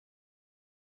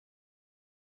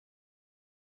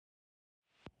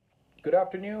Good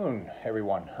afternoon,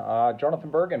 everyone.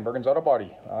 Jonathan Bergens Auto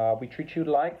Body. We treat you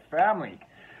like family.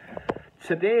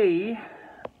 Today,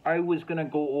 I was gonna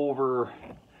go over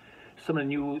some of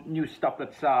the new stuff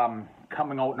that's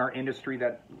coming out in our industry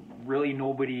that really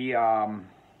nobody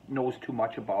knows too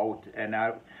much about, and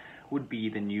that would be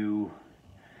the new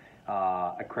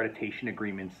accreditation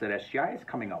agreements that SGI is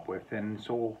coming up with. And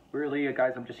so, really,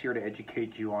 guys, I'm just here to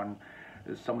educate you on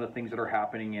some of the things that are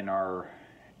happening in our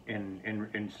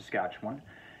in Saskatchewan,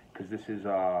 because this is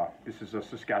a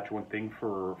Saskatchewan thing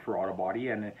for auto body,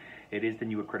 and it is the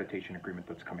new accreditation agreement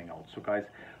that's coming out. So guys,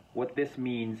 what this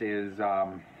means is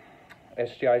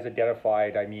SGI has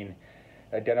identified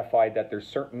that there's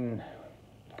certain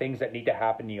things that need to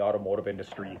happen in the automotive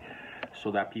industry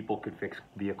so that people could fix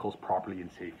vehicles properly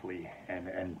and safely,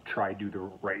 and try do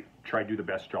the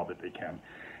best job that they can,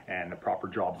 and the proper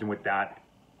jobs. And with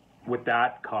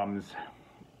that comes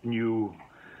new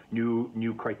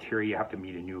criteria you have to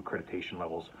meet, in new accreditation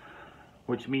levels,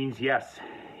 which means, yes,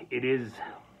 it is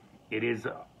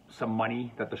some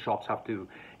money that the shops have to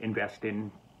invest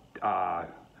in to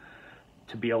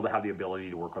be able to have the ability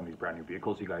to work on these brand new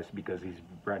vehicles, you guys, because these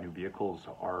brand new vehicles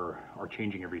are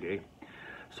changing every day.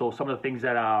 So some of the things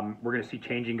that we're going to see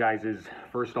changing, guys, is,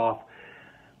 first off,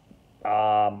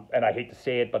 and I hate to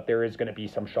say it, but there is going to be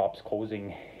some shops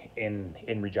closing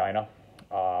in Regina.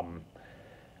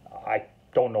 I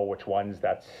don't know which ones.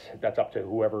 That's up to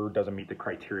whoever doesn't meet the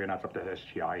criteria, and that's up to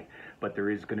SGI. But there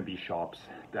is going to be shops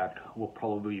that will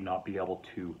probably not be able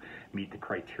to meet the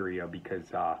criteria,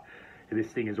 because this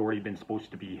thing has already been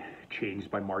supposed to be changed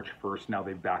by March 1st. Now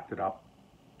they've backed it up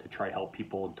to try to help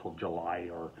people until July,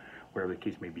 or whatever the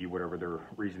case may be, whatever their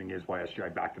reasoning is why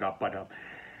SGI backed it up. But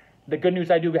the good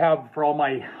news I do have for all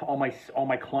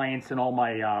my clients and all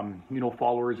my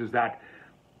followers is that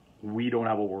we don't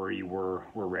have a worry. We're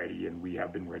ready, and we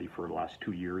have been ready for the last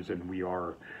 2 years, and we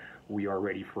are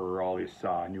ready for all this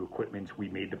new equipment. We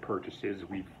made the purchases.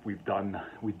 We've done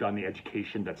the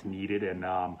education that's needed,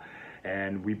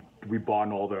 and we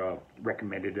bought all the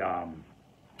recommended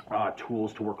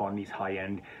tools to work on these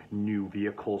high-end new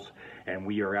vehicles, and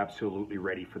we are absolutely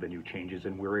ready for the new changes,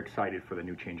 and we're excited for the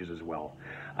new changes as well.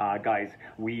 Guys,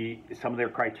 some of their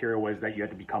criteria was that you had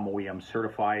to become OEM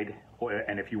certified,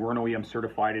 and if you weren't OEM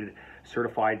certified,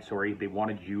 they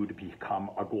wanted you to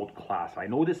become a gold class. I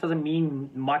know this doesn't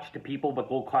mean much to people, but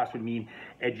gold class would mean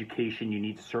education. You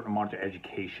need a certain amount of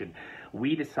education.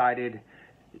 We decided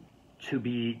to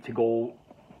go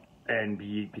and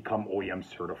become OEM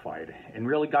certified. And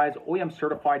really, guys, OEM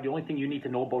certified, the only thing you need to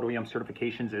know about OEM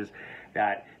certifications is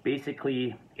that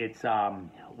basically it's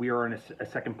we are in a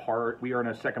second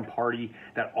party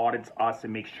that audits us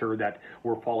and makes sure that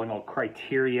we're following all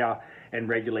criteria and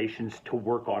regulations to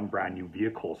work on brand new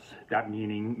vehicles. That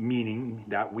meaning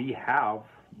that we have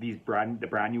the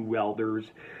brand new welders,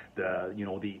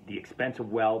 the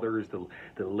expensive welders,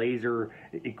 the laser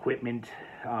equipment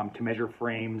to measure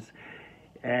frames,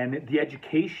 and the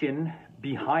education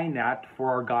behind that for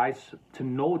our guys to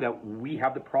know that we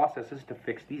have the processes to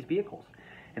fix these vehicles.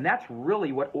 And that's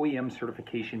really what OEM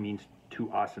certification means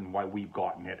to us, and why we've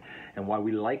gotten it, and why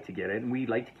we like to get it, and we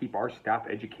like to keep our staff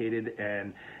educated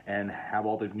and have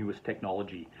all the newest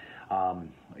technology.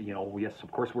 Yes,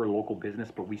 of course, we're a local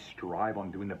business, but we strive on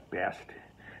doing the best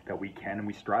that we can, and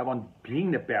we strive on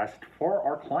being the best for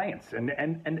our clients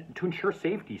and to ensure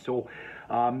safety. So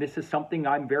this is something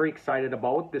I'm very excited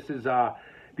about.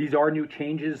 These are new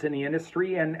changes in the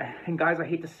industry, and guys, I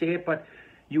hate to say it, but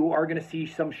you are going to see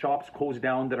some shops close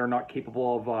down that are not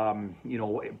capable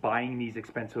of buying these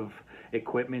expensive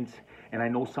equipment. And I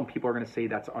know some people are going to say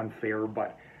that's unfair,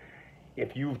 but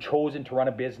if you've chosen to run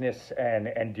a business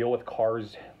and deal with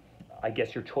cars, I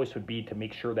guess your choice would be to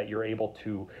make sure that you're able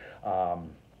to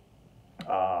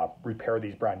repair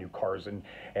these brand new cars,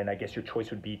 and I guess your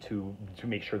choice would be to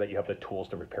make sure that you have the tools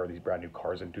to repair these brand new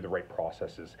cars and do the right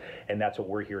processes. And that's what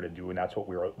we're here to do, and that's what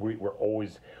we're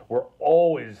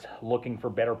always looking for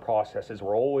better processes.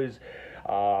 We're always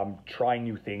trying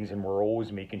new things, and we're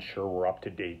always making sure we're up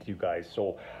to date, you guys.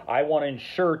 So I want to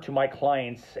ensure to my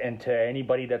clients and to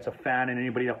anybody that's a fan and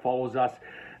anybody that follows us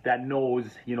that knows,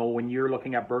 when you're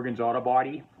looking at Bergens Auto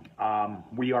Body,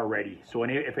 we are ready. So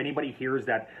if anybody hears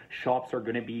that shops are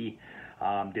going to be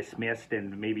dismissed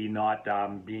and maybe not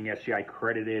being SGI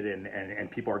accredited, and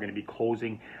people are going to be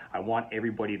closing, I want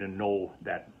everybody to know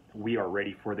that we are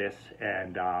ready for this,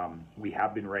 and we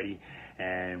have been ready,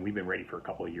 and we've been ready for a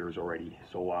couple of years already.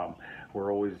 So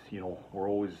we're always, we're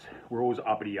always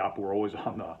uppity up. We're always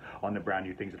on the brand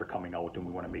new things that are coming out, and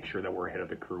we want to make sure that we're ahead of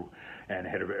the crew and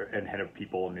ahead of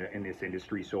people in this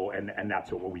industry. So and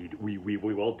that's what we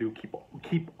will do.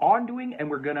 Keep on doing, and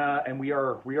we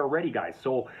are ready, guys.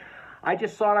 So I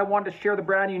just thought I wanted to share the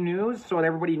brand new news so that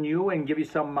everybody knew, and give you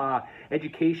some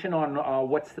education on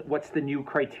what's the new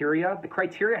criteria. The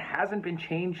criteria hasn't been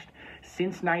changed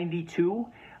since '92.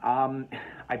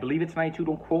 I believe it's '92.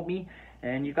 Don't quote me.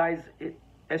 And you guys,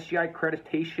 SGI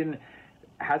accreditation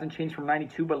hasn't changed from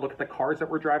 '92, but look at the cars that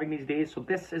we're driving these days. So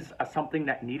this is something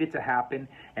that needed to happen,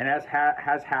 and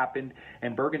has happened.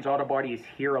 And Bergens Auto Body is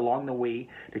here along the way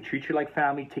to treat you like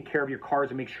family, take care of your cars,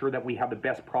 and make sure that we have the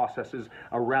best processes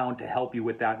around to help you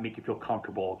with that, make you feel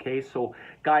comfortable. Okay, so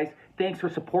guys, thanks for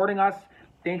supporting us.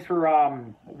 Thanks for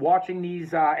watching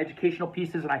these educational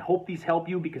pieces, and I hope these help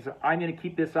you, because I'm going to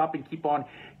keep this up and keep on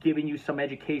giving you some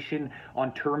education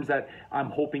on terms that I'm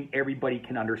hoping everybody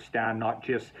can understand, not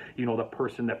just, the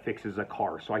person that fixes a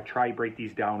car. So I try to break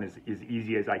these down as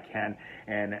easy as I can,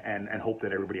 and hope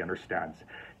that everybody understands.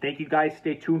 Thank you, guys.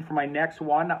 Stay tuned for my next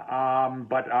one.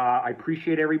 But I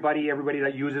appreciate everybody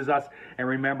that uses us. And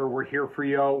remember, we're here for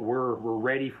you. We're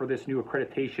ready for this new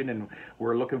accreditation, and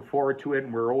we're looking forward to it.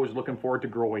 And we're always looking forward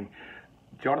to growing.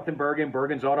 Jonathan Bergen,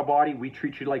 Bergens Auto Body, we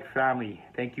treat you like family.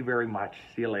 Thank you very much.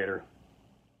 See you later.